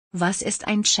Was ist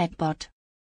ein Chatbot?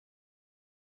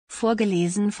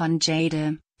 Vorgelesen von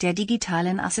Jade, der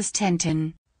digitalen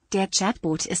Assistentin. Der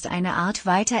Chatbot ist eine Art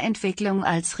Weiterentwicklung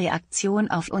als Reaktion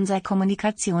auf unser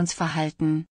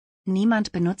Kommunikationsverhalten.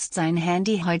 Niemand benutzt sein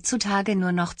Handy heutzutage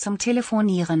nur noch zum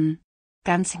Telefonieren.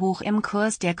 Ganz hoch im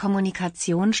Kurs der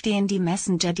Kommunikation stehen die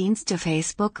Messenger-Dienste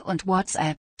Facebook und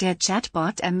WhatsApp. Der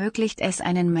Chatbot ermöglicht es,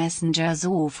 einen Messenger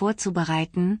so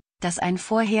vorzubereiten, dass ein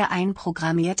vorher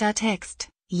einprogrammierter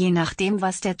Text, je nachdem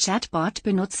was der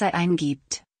Chatbot-Benutzer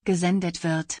eingibt, gesendet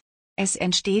wird. Es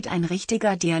entsteht ein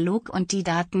richtiger Dialog und die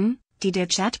Daten, die der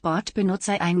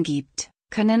Chatbot-Benutzer eingibt,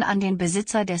 können an den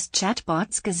Besitzer des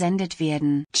Chatbots gesendet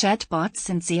werden. Chatbots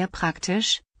sind sehr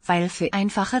praktisch, weil für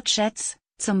einfache Chats,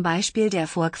 zum Beispiel der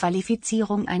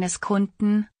Vorqualifizierung eines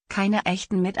Kunden, keine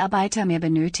echten Mitarbeiter mehr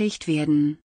benötigt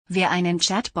werden. Wer einen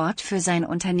Chatbot für sein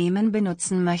Unternehmen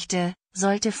benutzen möchte,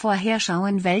 sollte vorher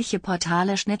schauen, welche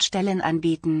Portale Schnittstellen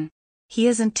anbieten.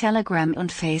 Hier sind Telegram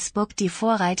und Facebook die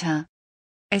Vorreiter.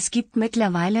 Es gibt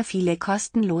mittlerweile viele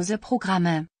kostenlose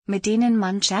Programme, mit denen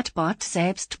man Chatbot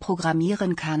selbst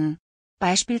programmieren kann.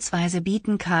 Beispielsweise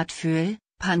bieten Cardful,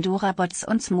 Pandora-Bots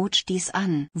und Smooch dies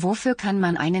an. Wofür kann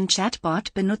man einen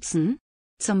Chatbot benutzen?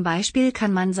 Zum Beispiel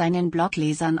kann man seinen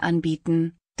Bloglesern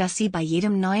anbieten, dass sie bei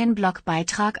jedem neuen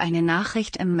Blogbeitrag eine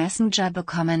Nachricht im Messenger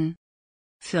bekommen.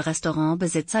 Für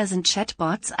Restaurantbesitzer sind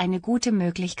Chatbots eine gute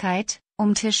Möglichkeit,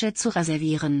 um Tische zu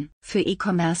reservieren. Für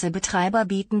E-Commerce-Betreiber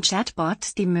bieten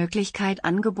Chatbots die Möglichkeit,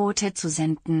 Angebote zu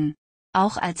senden.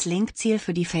 Auch als Linkziel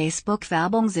für die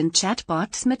Facebook-Werbung sind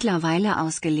Chatbots mittlerweile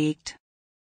ausgelegt.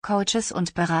 Coaches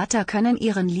und Berater können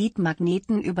ihren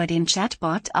Lead-Magneten über den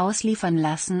Chatbot ausliefern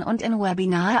lassen und in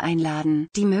Webinare einladen.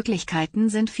 Die Möglichkeiten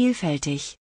sind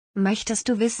vielfältig. Möchtest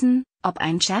du wissen, ob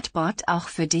ein Chatbot auch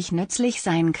für dich nützlich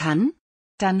sein kann?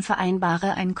 Dann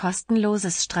vereinbare ein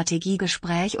kostenloses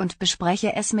Strategiegespräch und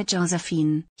bespreche es mit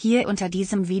Josephine. Hier unter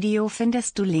diesem Video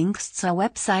findest du Links zur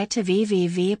Webseite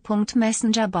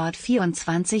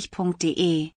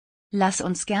www.messengerbot24.de. Lass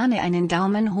uns gerne einen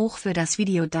Daumen hoch für das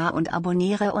Video da und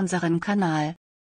abonniere unseren Kanal.